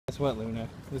what, Luna?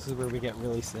 This is where we get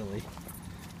really silly.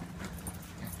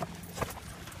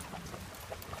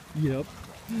 Yep.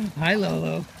 Hi,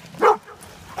 Lolo.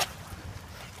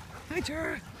 Hi,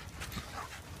 Chara.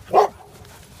 Oh,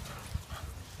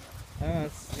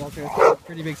 that's Walter. That's a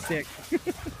pretty big stick.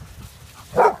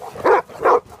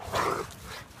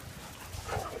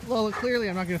 Well, clearly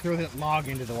I'm not going to throw that log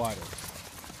into the water.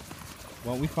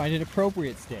 Won't we find an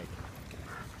appropriate stick?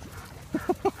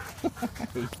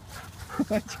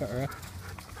 Hi, Chara.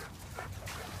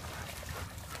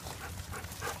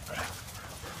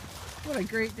 What a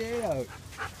great day out.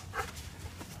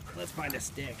 Let's find a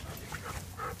stick.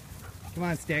 Come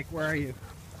on, stick. Where are you?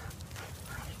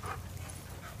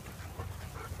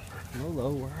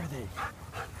 Luoluo, where are they?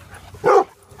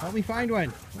 Help me find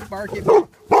one. Don't bark at me.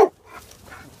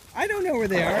 I don't know where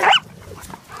they are.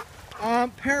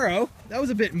 Perro, that was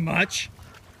a bit much.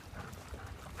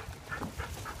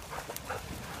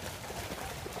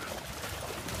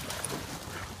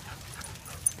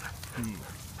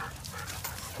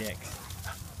 Sticks.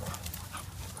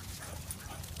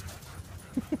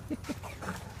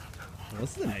 Well,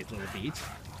 this is a nice little beach.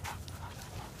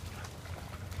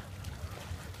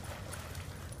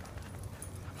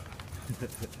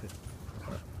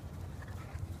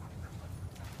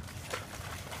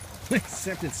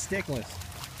 Except it's stickless.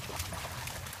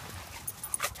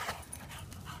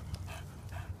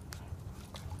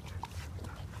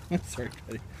 Sorry,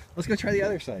 buddy. Let's go try the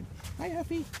other side. Hi,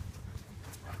 Effie.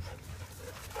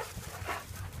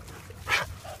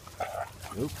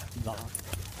 Nope, not.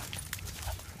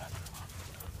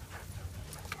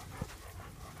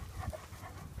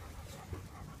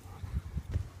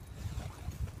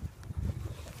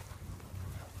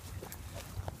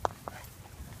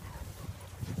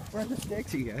 Where are the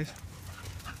sticks, you guys?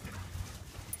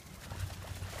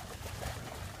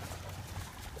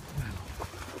 Wow.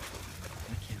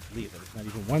 I can't believe it. There's not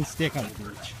even one stick on the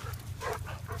beach.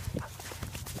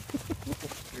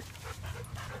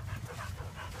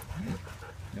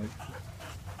 Nope.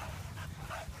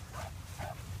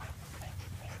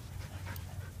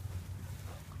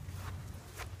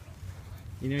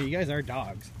 You know, you guys are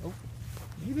dogs. Oh,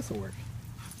 maybe this will work.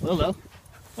 Luoluo,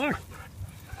 look!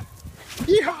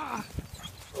 Yeehaw!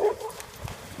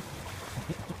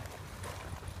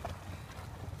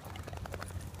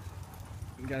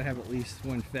 We gotta have at least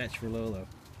one fetch for Luoluo.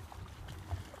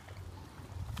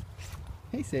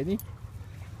 Hey, Sydney.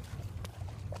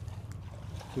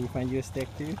 Should we find you a stick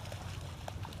too?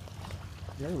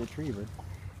 You're a retriever.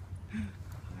 Hi,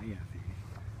 Effie.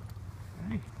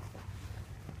 Hi.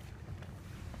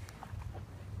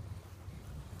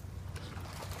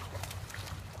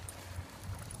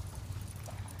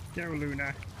 Go,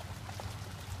 Luna.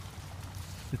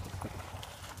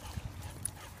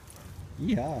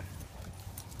 Yeah.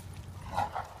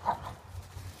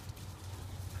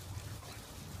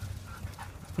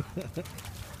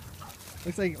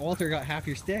 Looks like Walter got half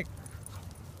your stick.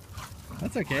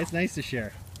 That's okay, it's nice to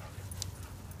share.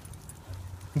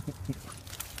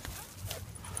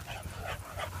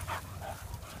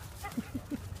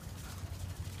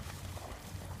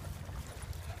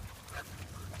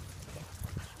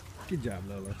 Good job,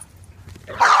 Lola.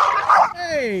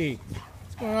 Hey!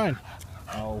 What's going on?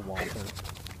 Oh, Walter.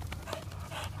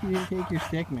 You didn't take your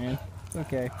stick, man. It's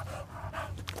okay.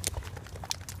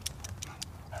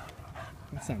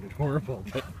 That sounded horrible,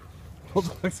 but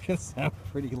bulldogs can sound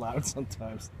pretty loud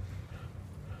sometimes.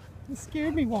 It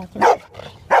scared me, Walter.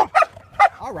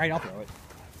 Alright, I'll throw it.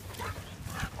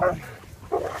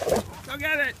 Go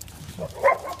get it!